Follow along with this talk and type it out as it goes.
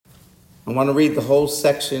I want to read the whole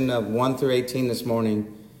section of 1 through 18 this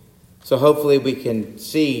morning, so hopefully we can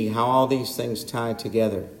see how all these things tie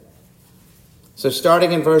together. So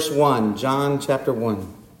starting in verse 1, John chapter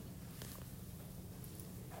 1.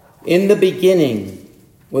 In the beginning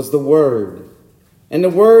was the Word, and the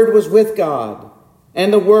Word was with God,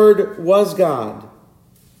 and the Word was God.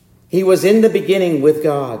 He was in the beginning with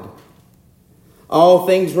God. All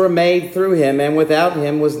things were made through him, and without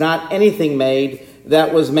him was not anything made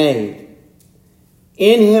that was made.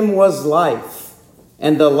 In him was life,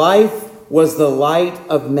 and the life was the light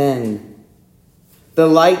of men. The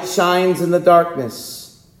light shines in the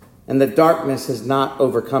darkness, and the darkness has not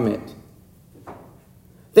overcome it.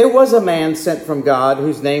 There was a man sent from God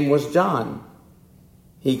whose name was John.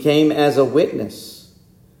 He came as a witness,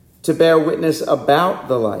 to bear witness about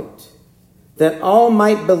the light, that all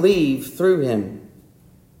might believe through him.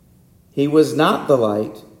 He was not the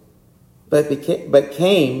light, but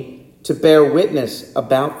came to bear witness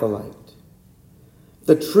about the light.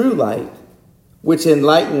 The true light, which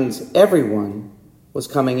enlightens everyone, was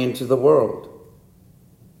coming into the world.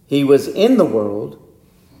 He was in the world,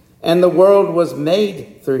 and the world was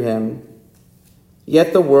made through him,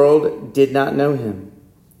 yet the world did not know him.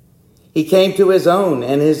 He came to his own,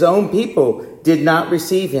 and his own people did not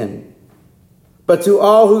receive him. But to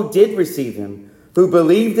all who did receive him, who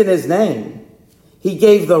believed in his name, he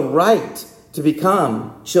gave the right to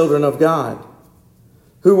become children of God,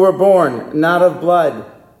 who were born not of blood,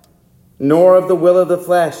 nor of the will of the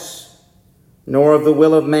flesh, nor of the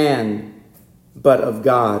will of man, but of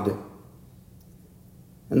God.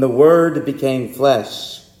 And the Word became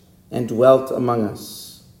flesh and dwelt among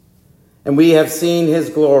us. And we have seen his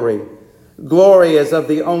glory. Glory as of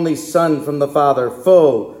the only Son from the Father,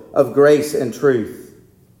 full of grace and truth.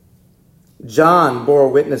 John bore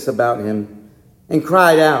witness about him and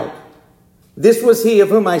cried out, "This was he of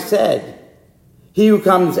whom I said, 'He who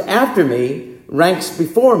comes after me ranks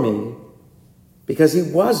before me, because he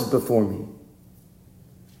was before me.'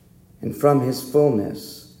 And from his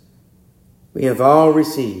fullness we have all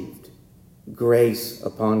received grace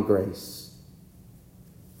upon grace.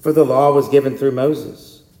 For the law was given through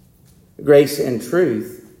Moses. Grace and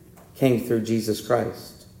truth came through Jesus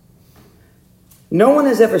Christ. No one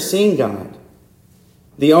has ever seen God.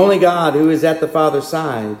 The only God who is at the Father's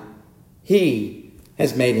side, he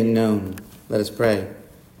has made him known." Let us pray.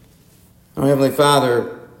 Our Heavenly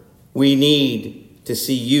Father, we need to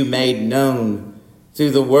see you made known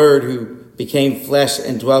through the Word who became flesh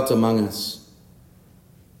and dwelt among us.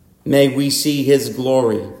 May we see his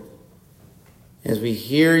glory as we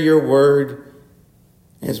hear your word,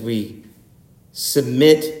 as we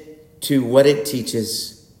submit to what it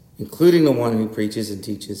teaches, including the one who preaches and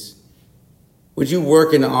teaches. Would you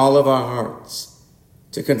work in all of our hearts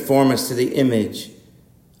to conform us to the image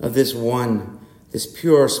of this one, this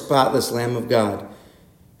pure, spotless Lamb of God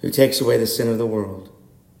who takes away the sin of the world.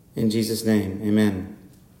 In Jesus' name, amen.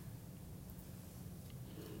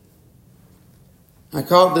 I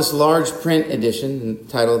called this large print edition, the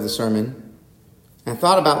title of the sermon. I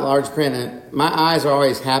thought about large print, and my eyes are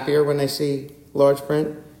always happier when they see large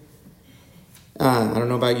print. I don't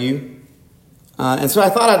know about you. And so I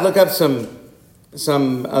thought I'd look up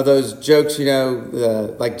some of those jokes,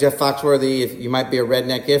 like Jeff Foxworthy, if you might be a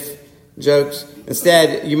redneck if jokes.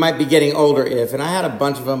 Instead, you might be getting older if. And I had a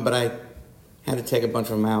bunch of them, but I had to take a bunch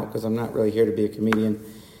of them out because I'm not really here to be a comedian.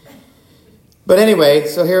 But anyway,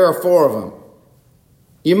 so here are 4 of them.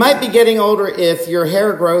 You might be getting older if your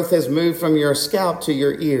hair growth has moved from your scalp to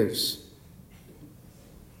your ears.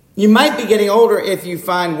 You might be getting older if you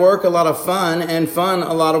find work a lot of fun and fun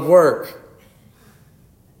a lot of work.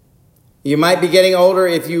 You might be getting older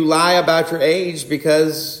if you lie about your age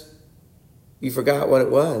because you forgot what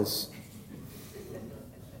it was.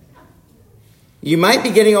 You might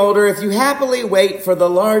be getting older if you happily wait for the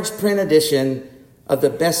large print edition of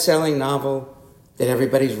the best-selling novel that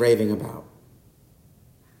everybody's raving about.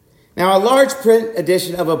 Now, a large print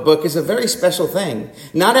edition of a book is a very special thing.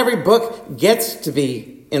 Not every book gets to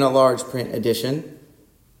be in a large print edition.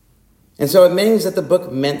 And so it means that the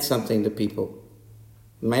book meant something to people.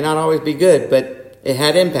 It may not always be good, but it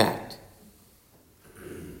had impact.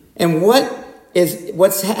 And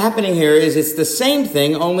what's happening here is it's the same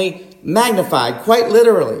thing, only magnified, quite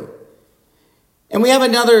literally. And we have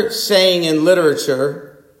another saying in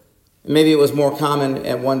literature, maybe it was more common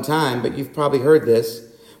at one time, but you've probably heard this.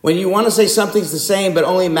 When you want to say something's the same, but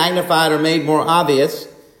only magnified or made more obvious,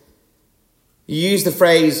 you use the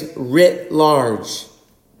phrase writ large.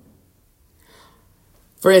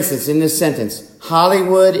 For instance, in this sentence,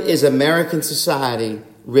 Hollywood is American society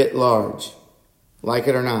writ large. Like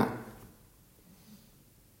it or not.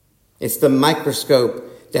 It's the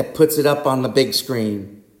microscope that puts it up on the big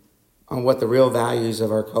screen on what the real values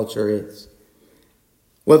of our culture is.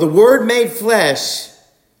 Well, the Word made flesh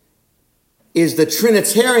is the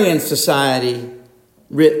Trinitarian society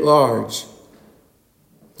writ large,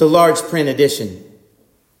 the large print edition.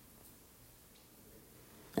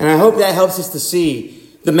 And I hope that helps us to see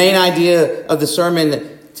the main idea of the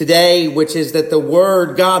sermon today, which is that the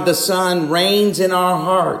Word, God the Son, reigns in our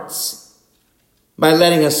hearts by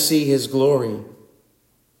letting us see his glory.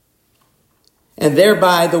 And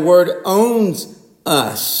thereby the Word owns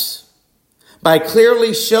us by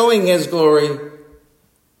clearly showing his glory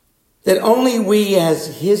that only we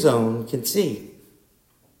as his own can see.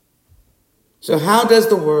 So how does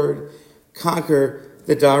the Word conquer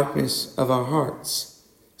the darkness of our hearts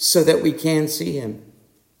so that we can see him?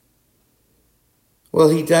 Well,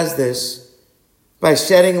 he does this by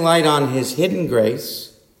shedding light on his hidden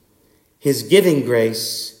grace, his giving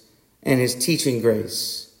grace, and his teaching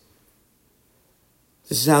grace.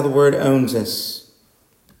 This is how the Word owns us.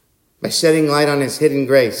 By shedding light on his hidden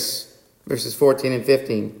grace. Verses 14 and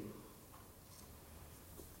 15.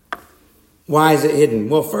 Why is it hidden?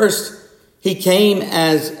 Well, first, he came to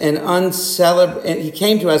us in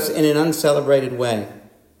an uncelebrated way.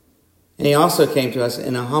 And he also came to us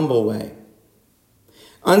in a humble way.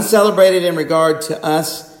 Uncelebrated in regard to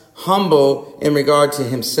us, humble in regard to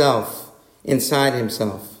himself, inside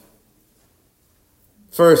himself.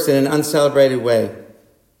 First, in an uncelebrated way,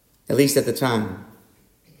 at least at the time.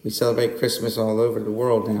 We celebrate Christmas all over the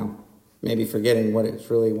world now, maybe forgetting what it's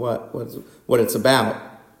really what it's about.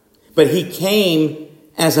 But he came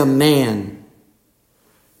as a man.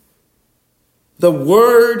 The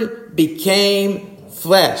Word became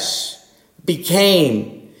flesh.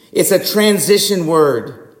 Became. It's a transition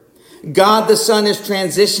word. God the Son is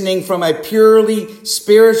transitioning from a purely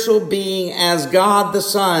spiritual being as God the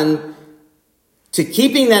Son to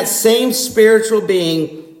keeping that same spiritual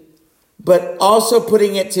being, but also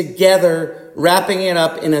putting it together, wrapping it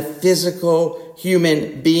up in a physical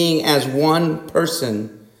human being as one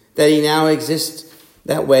person, that he now exists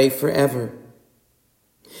that way forever.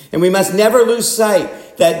 And we must never lose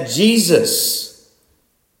sight that Jesus,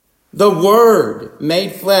 the Word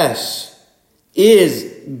made flesh,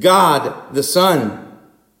 is God the Son.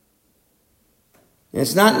 And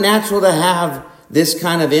it's not natural to have this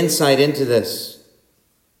kind of insight into this.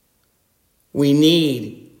 We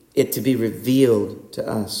need it to be revealed to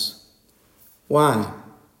us. Why?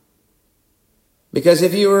 Because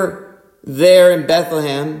if you were there in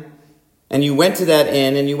Bethlehem and you went to that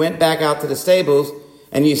inn and you went back out to the stables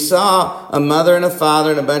and you saw a mother and a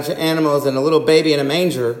father and a bunch of animals and a little baby in a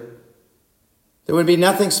manger, there would be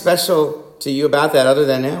nothing special to you about that other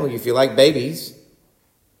than, oh, if you like babies.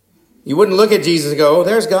 You wouldn't look at Jesus and go, oh,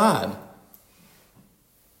 there's God.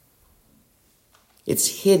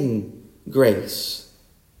 It's hidden grace.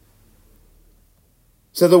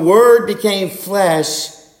 So the Word became flesh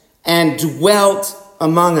and dwelt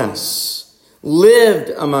among us, lived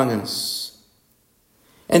among us.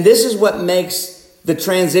 And this is what makes the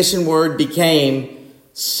transition word became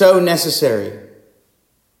so necessary.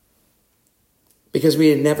 Because we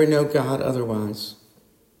had never known God otherwise.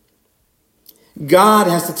 God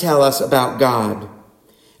has to tell us about God.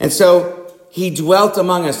 And so he dwelt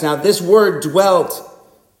among us. Now this word dwelt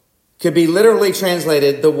could be literally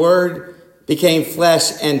translated, the Word became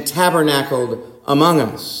flesh and tabernacled among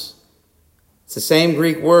us. It's the same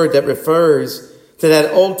Greek word that refers to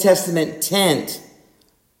that Old Testament tent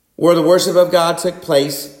where the worship of God took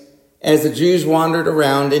place as the Jews wandered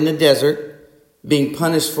around in the desert, being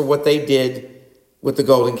punished for what they did with the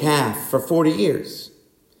golden calf for 40 years.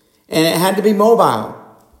 And it had to be mobile.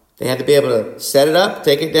 They had to be able to set it up,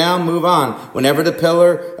 take it down, move on. Whenever the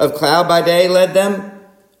pillar of cloud by day led them,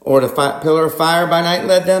 or the pillar of fire by night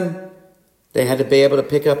led them, they had to be able to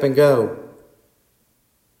pick up and go.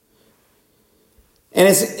 And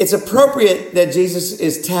it's appropriate that Jesus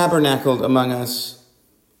is tabernacled among us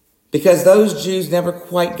because those Jews never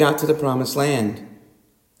quite got to the promised land.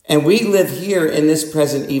 And we live here in this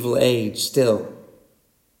present evil age still.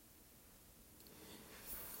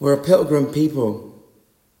 We're a pilgrim people.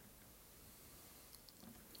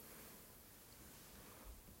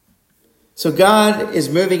 So God is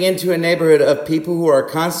moving into a neighborhood of people who are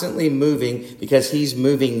constantly moving because he's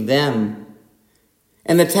moving them.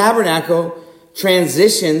 And the tabernacle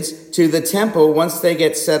transitions to the temple once they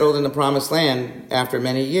get settled in the promised land after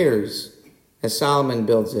many years, as Solomon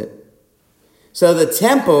builds it. So the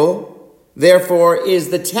temple, therefore, is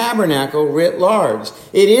the tabernacle writ large.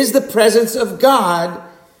 It is the presence of God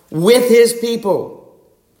with his people.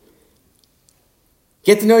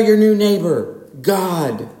 Get to know your new neighbor,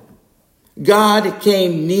 God. God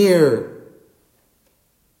came near.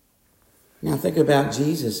 Now think about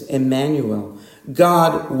Jesus, Emmanuel,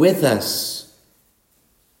 God with us.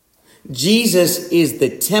 Jesus is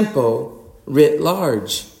the temple writ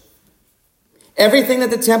large. Everything that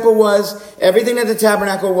the temple was, everything that the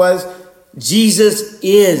tabernacle was, Jesus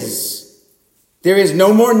is. There is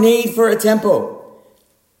no more need for a temple.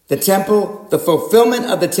 The temple, the fulfillment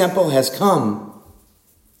of the temple has come.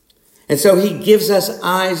 And so he gives us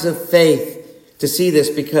eyes of faith to see this,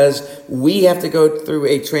 because we have to go through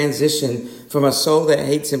a transition from a soul that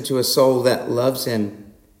hates him to a soul that loves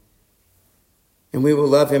him. And we will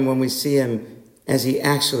love him when we see him as he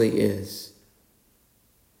actually is.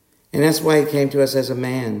 And that's why he came to us as a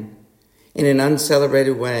man in an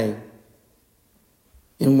uncelebrated way.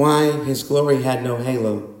 And why his glory had no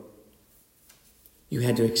halo. You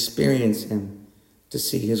had to experience him to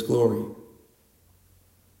see his glory.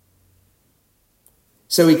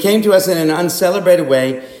 So he came to us in an uncelebrated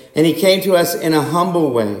way, and he came to us in a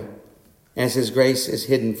humble way, as his grace is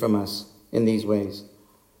hidden from us in these ways.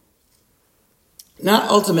 Not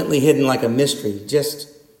ultimately hidden like a mystery, just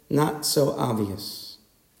not so obvious.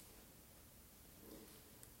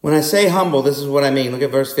 When I say humble, this is what I mean. Look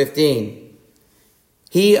at verse 15.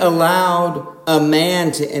 He allowed a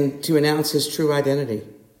man to announce his true identity.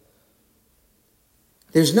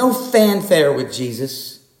 There's no fanfare with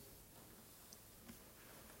Jesus.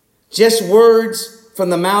 Just words from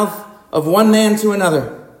the mouth of one man to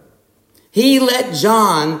another. He let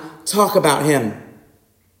John talk about him.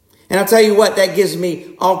 And I'll tell you what, that gives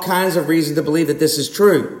me all kinds of reason to believe that this is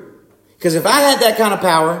true. Because if I had that kind of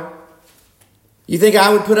power, you think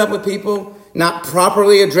I would put up with people not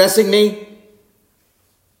properly addressing me?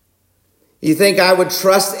 You think I would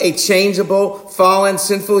trust a changeable, fallen,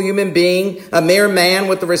 sinful human being, a mere man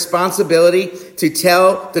with the responsibility to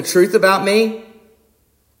tell the truth about me?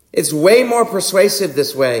 It's way more persuasive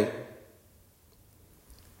this way.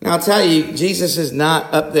 Now, I'll tell you, Jesus is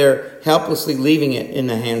not up there helplessly leaving it in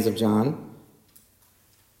the hands of John.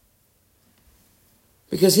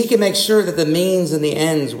 Because he can make sure that the means and the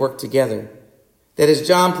ends work together. That as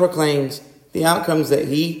John proclaims, the outcomes that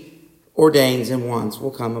he ordains and wants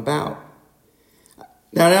will come about.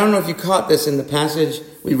 Now, I don't know if you caught this in the passage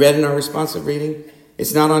we read in our responsive reading.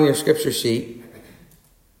 It's not on your scripture sheet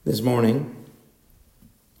this morning.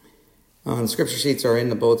 The scripture sheets are in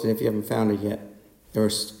the bulletin if you haven't found it yet.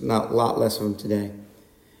 There's not a lot less of them today.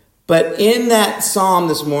 But in that psalm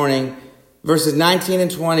this morning, verses 19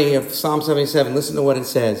 and 20 of Psalm 77, listen to what it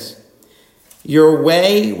says. Your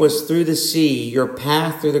way was through the sea, your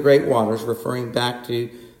path through the great waters, referring back to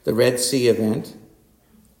the Red Sea event.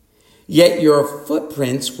 Yet your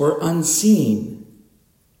footprints were unseen.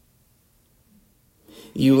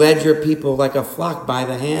 You led your people like a flock by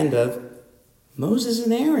the hand of Moses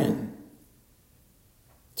and Aaron.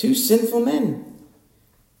 Two sinful men.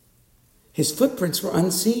 His footprints were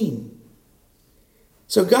unseen.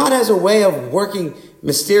 So God has a way of working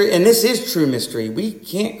mysterious, and this is true mystery. We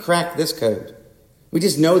can't crack this code. We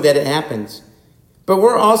just know that it happens. But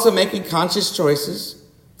we're also making conscious choices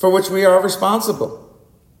for which we are responsible.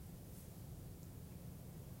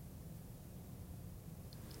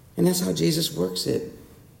 And that's how Jesus works it.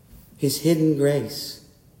 His hidden grace.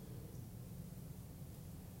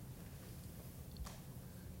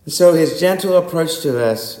 And so his gentle approach to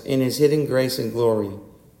us in his hidden grace and glory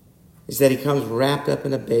is that he comes wrapped up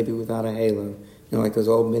in a baby without a halo. You know, like those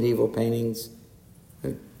old medieval paintings.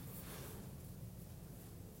 And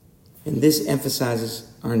this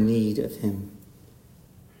emphasizes our need of him.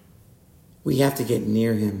 We have to get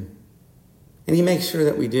near him. And he makes sure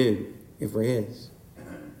that we do, if we're his.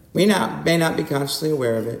 We may not be consciously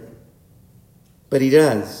aware of it, but he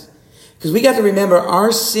does. Because we got to remember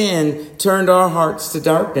our sin turned our hearts to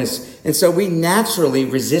darkness. And so we naturally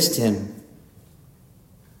resist him.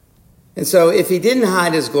 And so if he didn't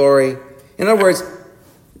hide his glory, in other words,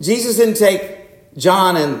 Jesus didn't take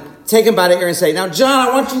John and take him by the ear and say, now, John,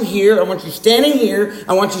 I want you here. I want you standing here.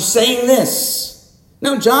 I want you saying this.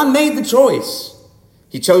 No, John made the choice.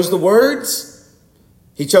 He chose the words.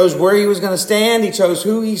 He chose where he was going to stand. He chose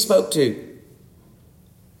who he spoke to.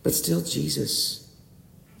 But still, Jesus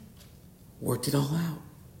worked it all out.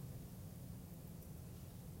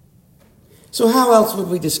 So how else would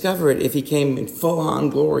we discover it if he came in full-on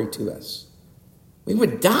glory to us? We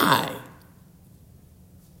would die.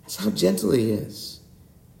 That's how gentle he is.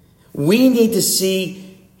 We need to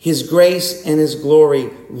see his grace and his glory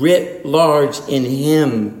writ large in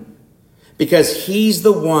him, because he's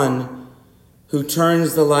the one who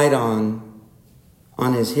turns the light on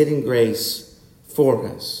his hidden grace for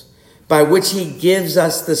us, by which he gives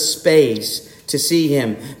us the space to see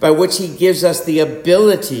him, by which he gives us the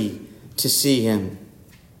ability to see him.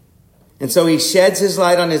 And so he sheds his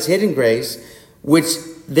light on his hidden grace, which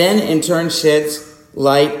then in turn sheds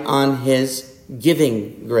light on his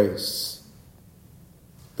giving grace.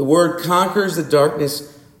 The Word conquers the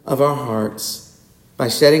darkness of our hearts by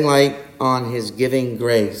shedding light on his giving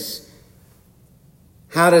grace.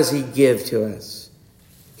 How does he give to us?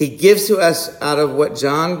 He gives to us out of what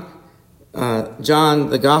John,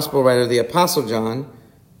 the gospel writer, the Apostle John,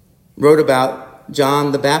 wrote about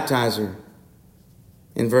John the Baptizer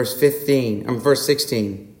in verse 16.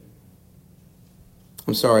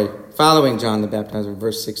 Following John the Baptizer,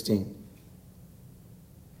 verse 16.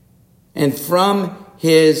 And from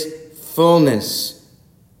his fullness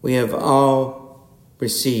we have all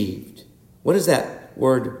received. What does that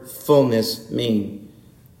word fullness mean?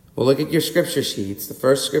 Well, look at your scripture sheets. The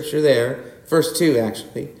first scripture there, first two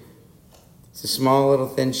actually. It's a small little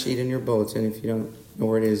thin sheet in your bulletin if you don't know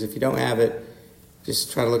where it is. If you don't have it,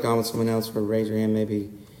 just try to look on with someone else or raise your hand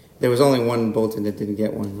maybe. There was only one bulletin that didn't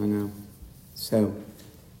get one, I know. So,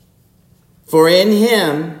 for in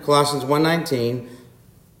him, Colossians 1:19,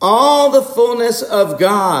 all the fullness of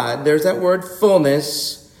God, there's that word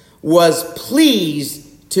fullness, was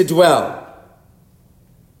pleased to dwell.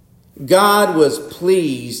 God was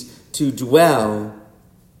pleased to dwell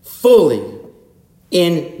fully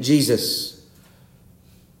in Jesus.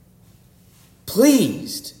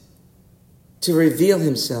 Pleased to reveal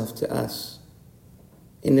himself to us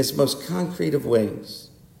in this most concrete of ways.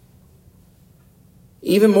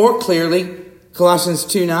 Even more clearly, Colossians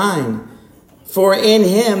 2:9, for in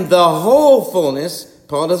him the whole fullness,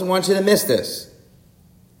 Paul doesn't want you to miss this.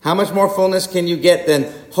 How much more fullness can you get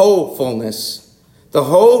than whole fullness? The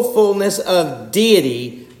whole fullness of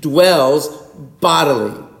deity dwells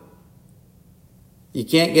bodily. You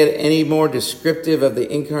can't get any more descriptive of the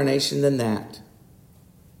incarnation than that.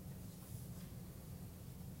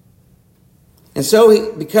 And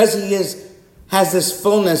so, because he has this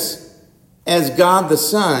fullness as God the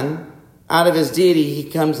Son, out of his deity, he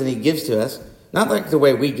comes and he gives to us. Not like the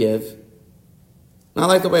way we give. Not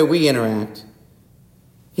like the way we interact.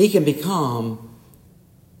 He can be calm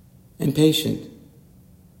and patient.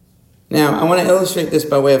 Now, I want to illustrate this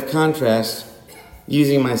by way of contrast,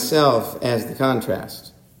 using myself as the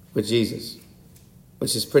contrast with Jesus,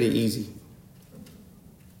 which is pretty easy.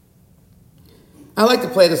 I like to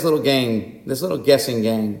play this little game, this little guessing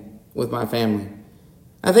game with my family.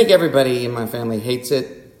 I think everybody in my family hates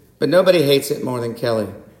it, but nobody hates it more than Kelly.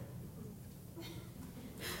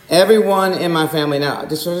 Everyone in my family, now,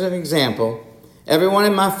 just as an example, everyone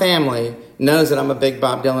in my family knows that I'm a big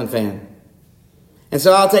Bob Dylan fan. And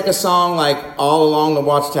so I'll take a song like All Along the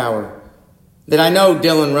Watchtower that I know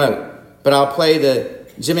Dylan wrote, but I'll play the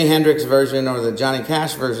Jimi Hendrix version or the Johnny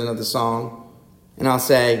Cash version of the song, and I'll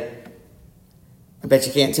say, I bet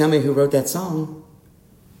you can't tell me who wrote that song.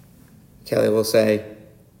 Kelly will say,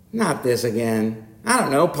 not this again. I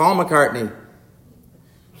don't know, Paul McCartney.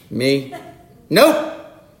 Me? Nope.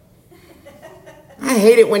 I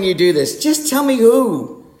hate it when you do this. Just tell me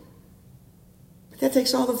who. But that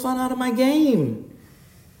takes all the fun out of my game.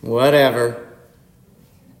 Whatever.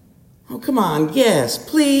 Oh, come on, guess,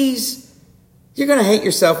 please. You're going to hate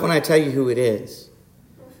yourself when I tell you who it is.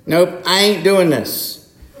 Nope, I ain't doing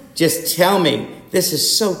this. Just tell me. This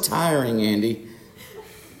is so tiring, Andy.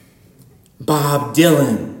 Bob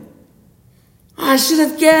Dylan. I should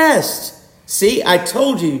have guessed. See, I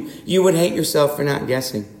told you you would hate yourself for not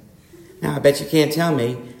guessing. Now, I bet you can't tell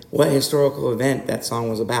me what historical event that song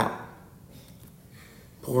was about.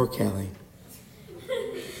 Poor Kelly.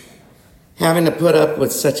 Having to put up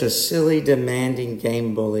with such a silly, demanding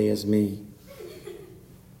game bully as me.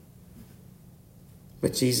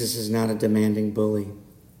 But Jesus is not a demanding bully.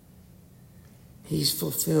 He's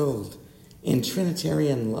fulfilled in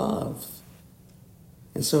Trinitarian love.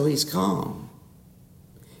 And so he's calm.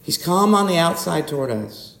 He's calm on the outside toward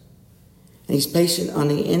us. And he's patient on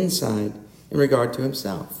the inside in regard to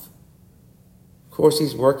himself. Of course,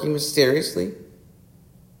 he's working mysteriously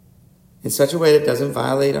in such a way that doesn't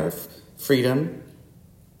violate our freedom.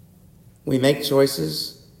 We make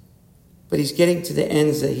choices, but he's getting to the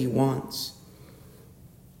ends that he wants.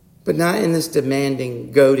 But not in this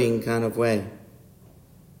demanding, goading kind of way.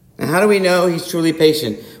 Now, how do we know he's truly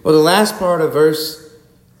patient? Well, the last part of verse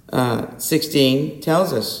 16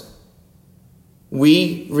 tells us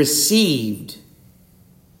we received.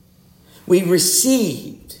 We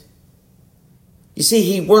received. You see,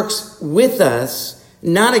 he works with us,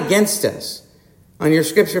 not against us. On your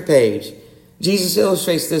scripture page, Jesus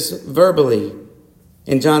illustrates this verbally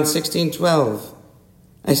in John 16:12.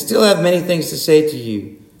 I still have many things to say to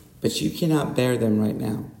you, but you cannot bear them right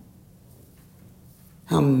now.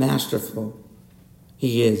 How masterful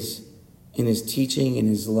he is in his teaching, in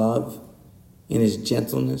his love, in his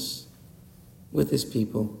gentleness with his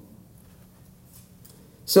people.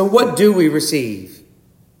 So what do we receive?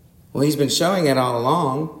 Well, he's been showing it all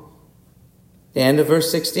along. The end of verse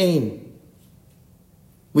 16.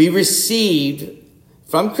 We received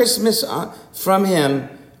from Christmas, from him,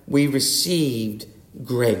 we received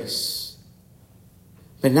grace.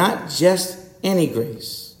 But not just any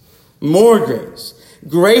grace. More grace.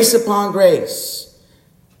 Grace upon grace.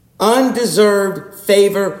 Undeserved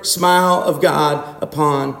favor, smile of God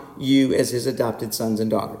upon you as his adopted sons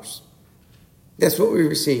and daughters. That's what we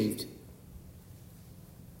received.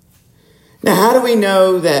 Now, how do we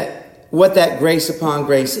know what that grace upon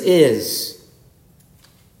grace is?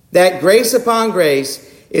 That grace upon grace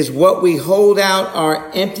is what we hold out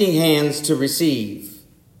our empty hands to receive.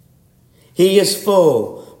 He is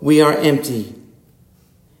full, we are empty.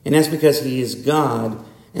 And that's because he is God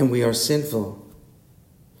and we are sinful.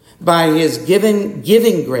 By his giving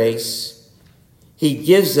grace, he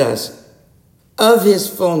gives us of his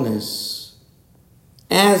fullness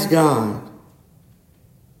as God.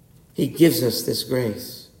 He gives us this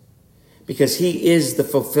grace because he is the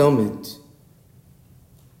fulfillment.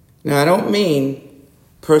 Now, I don't mean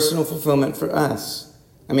personal fulfillment for us.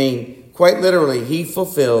 I mean, quite literally, he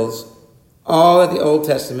fulfills all that the Old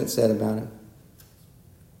Testament said about him.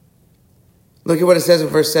 Look at what it says in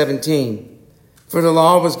verse 17. For the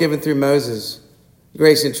law was given through Moses.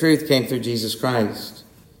 Grace and truth came through Jesus Christ.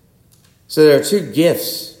 So there are two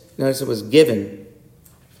gifts. Notice it was given.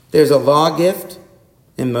 There's a law gift,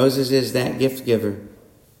 and Moses is that gift giver.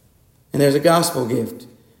 And there's a gospel gift,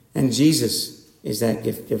 and Jesus is that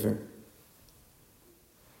gift giver.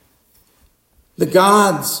 The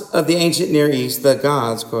gods of the ancient Near East, the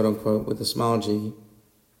gods, quote unquote, with a small g,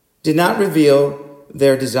 did not reveal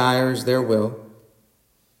their desires, their will.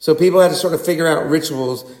 So people had to sort of figure out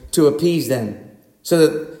rituals to appease them so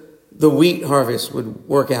that the wheat harvest would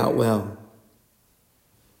work out well.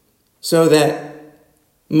 So that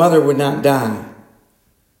mother would not die.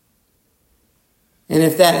 And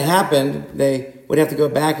if that happened, they would have to go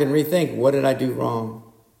back and rethink, what did I do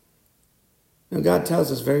wrong? Now God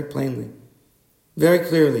tells us very plainly, very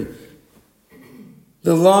clearly,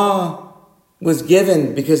 the law was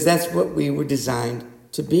given because that's what we were designed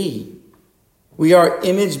to be. We are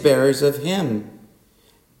image bearers of him.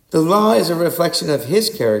 The law is a reflection of his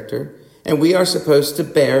character, and we are supposed to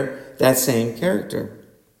bear that same character.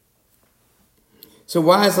 So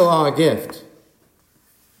why is the law a gift?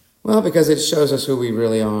 Well, because it shows us who we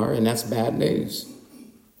really are, and that's bad news.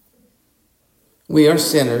 We are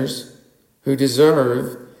sinners who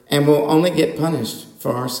deserve and will only get punished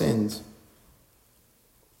for our sins.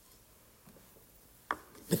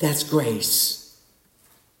 But that's grace.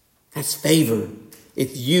 That's favor.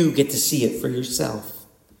 If you get to see it for yourself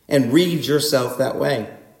and read yourself that way.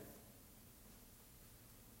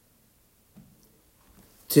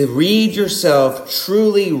 To read yourself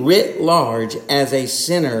truly writ large as a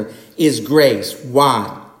sinner is grace.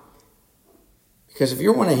 Why? Because if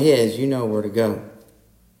you're one of his, you know where to go.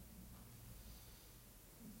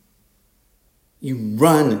 You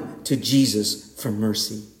run to Jesus for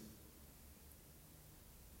mercy.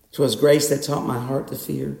 'Twas grace that taught my heart to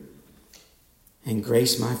fear, and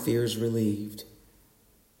grace my fears relieved.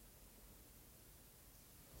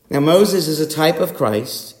 Now Moses is a type of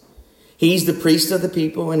Christ. He's the priest of the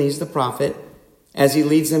people and he's the prophet. As he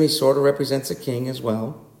leads them, he sort of represents a king as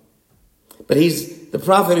well. But he's the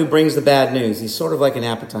prophet who brings the bad news. He's sort of like an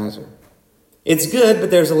appetizer. It's good,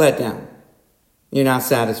 but there's a letdown. You're not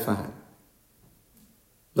satisfied.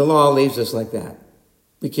 The law leaves us like that.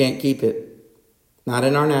 We can't keep it. Not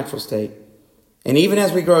in our natural state. And even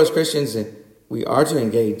as we grow as Christians, we are to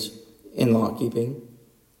engage in law keeping.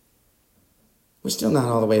 We're still not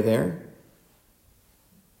all the way there.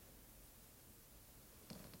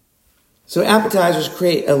 So appetizers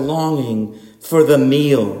create a longing for the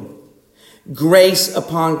meal. Grace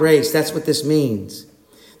upon grace. That's what this means.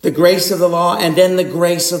 The grace of the law and then the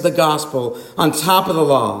grace of the gospel on top of the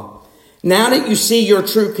law. Now that you see your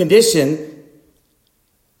true condition,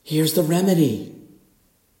 here's the remedy.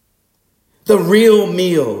 The real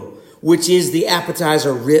meal, which is the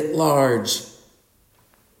appetizer writ large.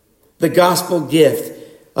 The gospel gift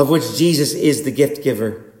of which Jesus is the gift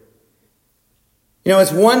giver. You know,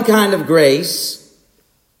 it's one kind of grace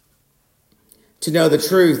to know the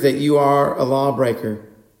truth that you are a lawbreaker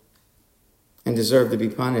and deserve to be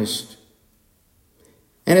punished.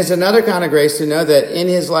 And it's another kind of grace to know that in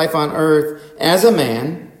his life on earth as a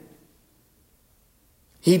man,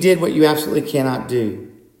 he did what you absolutely cannot do.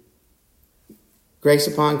 Grace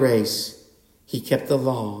upon grace. He kept the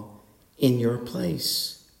law in your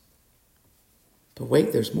place. But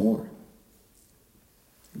wait, there's more.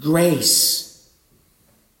 Grace.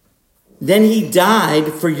 Then he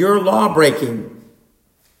died for your law breaking.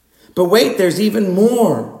 But wait, there's even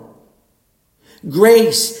more.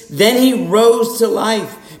 Grace. Then he rose to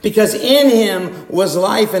life, because in him was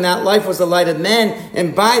life, and that life was the light of men.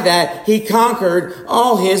 And by that, he conquered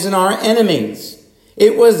all his and our enemies.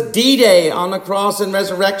 It was D-Day on the cross and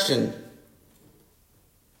resurrection.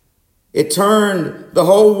 It turned the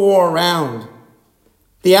whole war around.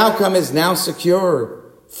 The outcome is now secure,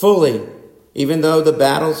 fully, even though the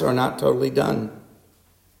battles are not totally done.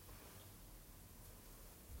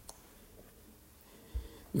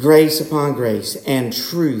 Grace upon grace and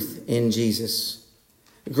truth in Jesus.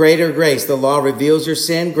 Greater grace. The law reveals your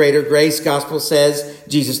sin. Greater grace. Gospel says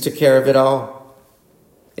Jesus took care of it all.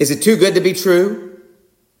 Is it too good to be true?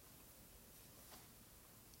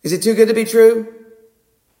 Is it too good to be true?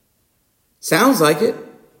 Sounds like it.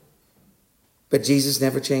 But Jesus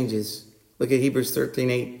never changes. Look at Hebrews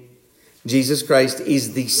 13:8. Jesus Christ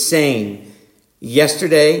is the same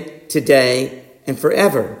yesterday, today, and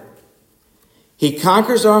forever. He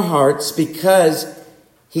conquers our hearts because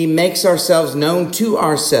he makes ourselves known to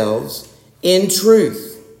ourselves in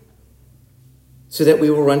truth, so that we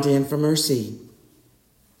will run to him for mercy.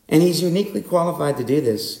 And he's uniquely qualified to do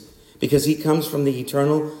this because he comes from the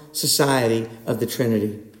eternal society of the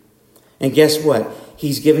Trinity. And guess what?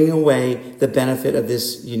 He's giving away the benefit of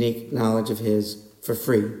this unique knowledge of his for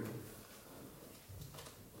free.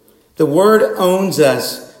 The Word owns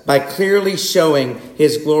us by clearly showing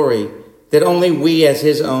his glory that only we as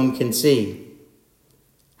his own can see.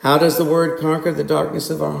 How does the Word conquer the darkness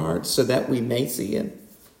of our hearts so that we may see him?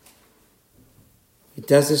 It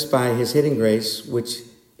does this by his hidden grace, which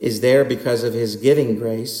is there because of his giving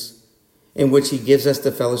grace, in which he gives us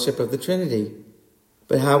the fellowship of the Trinity.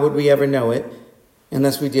 But how would we ever know it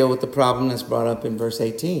unless we deal with the problem that's brought up in verse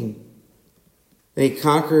 18? That he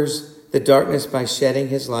conquers the darkness by shedding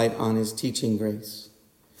his light on his teaching grace.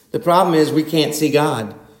 The problem is we can't see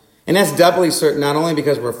God. And that's doubly certain, not only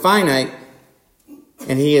because we're finite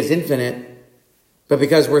and he is infinite, but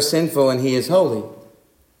because we're sinful and he is holy.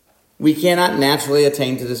 We cannot naturally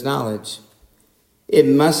attain to this knowledge. It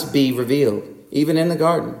must be revealed, even in the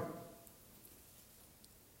garden.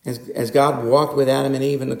 As God walked with Adam and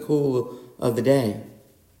Eve in the cool of the day.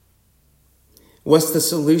 What's the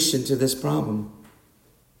solution to this problem?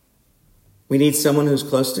 We need someone who's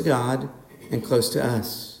close to God and close to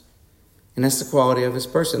us. And that's the quality of his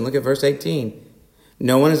person. Look at verse 18.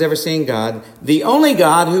 No one has ever seen God, the only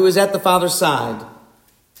God who is at the Father's side.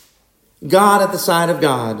 God at the side of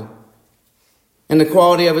God. And the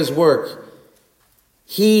quality of his work.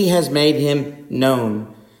 He has made him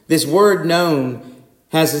known. This word known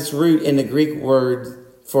has its root in the Greek word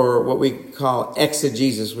for what we call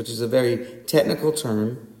exegesis, which is a very technical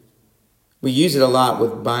term. We use it a lot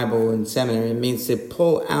with Bible and seminary. It means to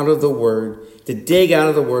pull out of the word, to dig out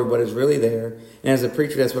of the word what is really there. And as a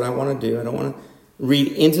preacher, that's what I want to do. I don't want to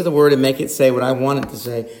read into the word and make it say what I want it to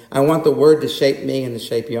say. I want the word to shape me and to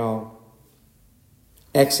shape y'all.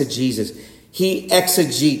 Exegesis. He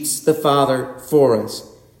exegetes the Father for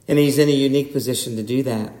us. And he's in a unique position to do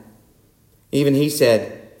that. Even he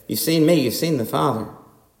said, you've seen me, you've seen the Father.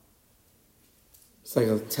 It's like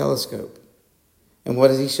a telescope. And what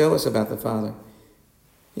does he show us about the Father?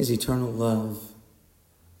 His eternal love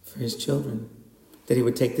for his children. That he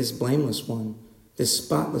would take this blameless one, this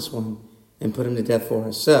spotless one, and put him to death for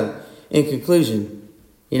us. So, in conclusion,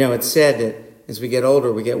 it's said that as we get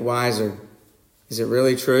older, we get wiser. Is it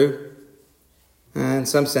really true? In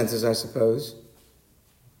some senses, I suppose.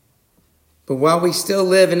 But while we still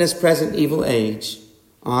live in this present evil age,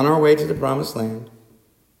 on our way to the promised land,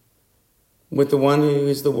 with the one who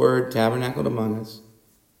is the Word tabernacled among us,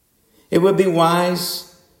 it would be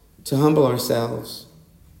wise to humble ourselves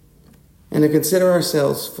and to consider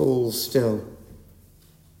ourselves fools still.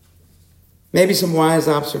 Maybe some wise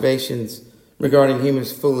observations regarding human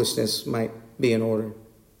foolishness might be in order.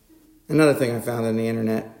 Another thing I found on the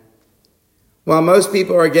internet. While most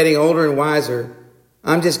people are getting older and wiser,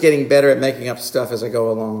 I'm just getting better at making up stuff as I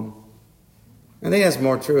go along. I think that's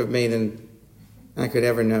more true of me than I could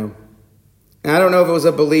ever know. And I don't know if it was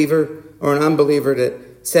a believer or an unbeliever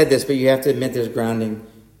that said this, but you have to admit there's grounding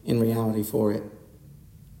in reality for it.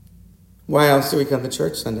 Why else do we come to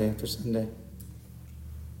church Sunday after Sunday?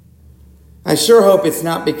 I sure hope it's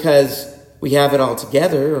not because we have it all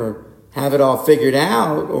together or have it all figured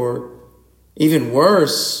out, or even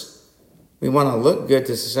worse, we want to look good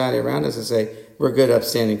to society around us and say we're good,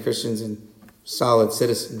 upstanding Christians and solid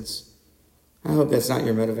citizens. I hope that's not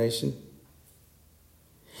your motivation.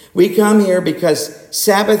 We come here because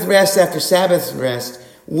Sabbath rest after Sabbath rest,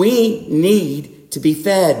 we need to be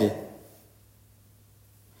fed.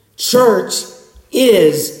 Church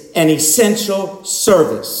is an essential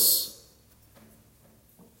service.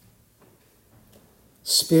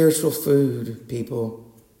 Spiritual food, people.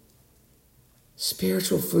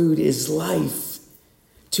 Spiritual food is life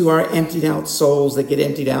to our emptied out souls that get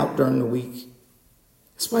emptied out during the week.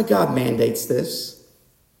 That's why God mandates this.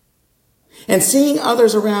 And seeing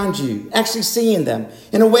others around you, actually seeing them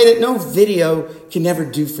in a way that no video can never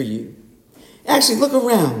do for you. Actually, look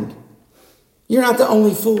around. You're not the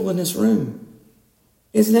only fool in this room.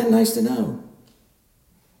 Isn't that nice to know?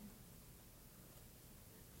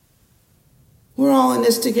 We're all in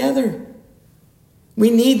this together. We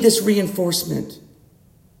need this reinforcement.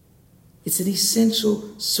 It's an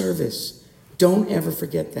essential service. Don't ever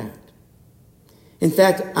forget that. In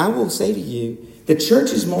fact, I will say to you, the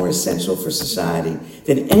church is more essential for society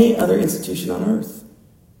than any other institution on earth.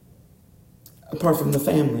 Apart from the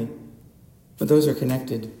family. But those are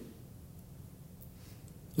connected.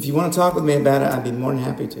 If you want to talk with me about it, I'd be more than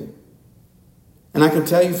happy to. And I can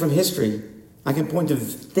tell you from history, I can point to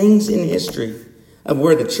things in history of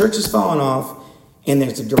where the church has fallen off, and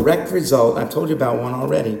there's a direct result. I've told you about one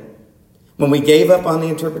already. When we gave up on the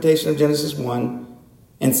interpretation of Genesis 1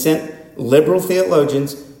 and sent liberal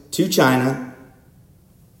theologians to China,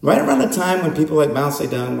 right around the time when people like Mao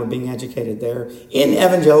Zedong were being educated there in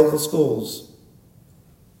evangelical schools.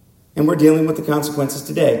 And we're dealing with the consequences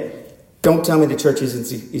today. Don't tell me the church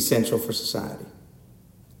isn't essential for society.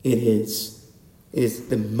 It is. It is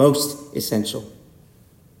the most essential.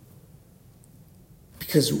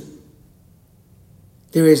 Because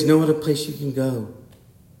there is no other place you can go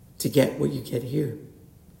to get what you get here.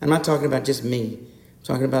 I'm not talking about just me. I'm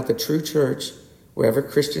talking about the true church, wherever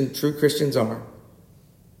true Christians are.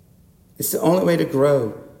 It's the only way to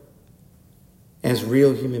grow as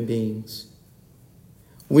real human beings.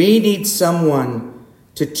 We need someone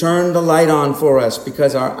to turn the light on for us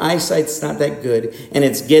because our eyesight's not that good and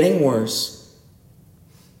it's getting worse.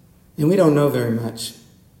 And we don't know very much.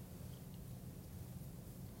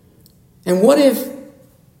 And what if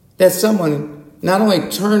that someone not only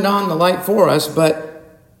turned on the light for us, but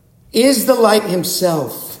is the light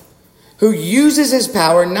himself, who uses his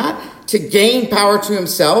power not to gain power to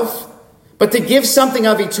himself, but to give something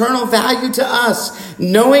of eternal value to us,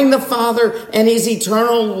 knowing the Father and his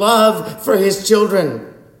eternal love for his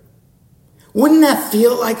children. Wouldn't that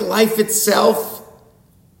feel like life itself?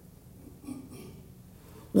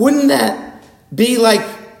 Wouldn't that be like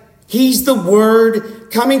he's the Word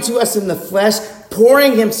coming to us in the flesh,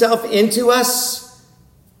 pouring himself into us?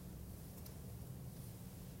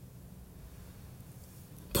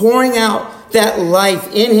 Pouring out that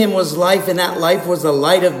life. In him was life, and that life was the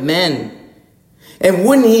light of men. And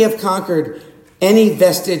wouldn't he have conquered any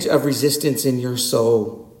vestige of resistance in your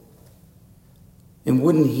soul? And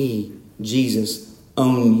wouldn't he, Jesus,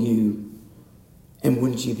 own you? And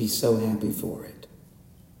wouldn't you be so happy for it?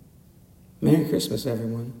 Merry Christmas,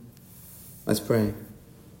 everyone. Let's pray.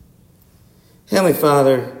 Heavenly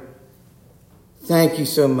Father, thank you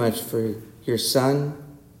so much for your Son.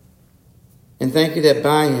 And thank you that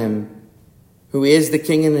by him, who is the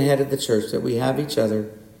King and the head of the church, that we have each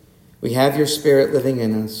other. We have your Spirit living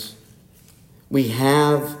in us. We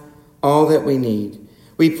have all that we need.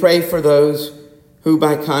 We pray for those who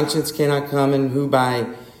by conscience cannot come and who by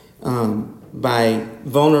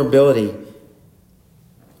vulnerability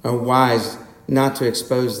are wise not to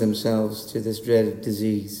expose themselves to this dreaded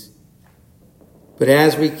disease. But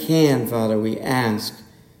as we can, Father, we ask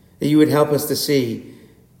that you would help us to see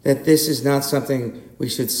that this is not something we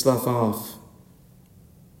should slough off.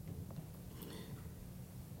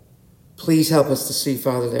 Please help us to see,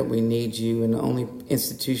 Father, that we need you, and the only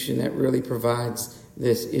institution that really provides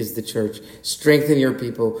this is the church. Strengthen your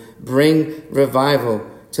people. Bring revival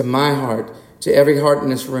to my heart, to every heart in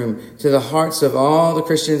this room, to the hearts of all the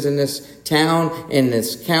Christians in this town, in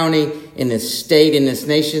this county, in this state, in this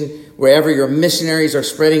nation, wherever your missionaries are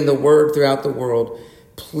spreading the word throughout the world.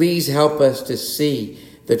 Please help us to see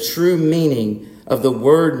the true meaning of the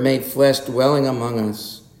Word made flesh dwelling among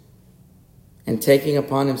us and taking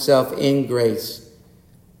upon himself in grace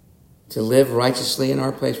to live righteously in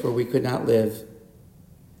our place where we could not live,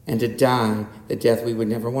 and to die the death we would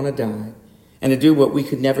never want to die, and to do what we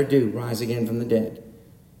could never do, rise again from the dead.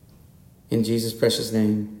 In Jesus' precious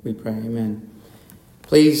name we pray. Amen.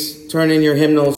 Please turn in your hymnals.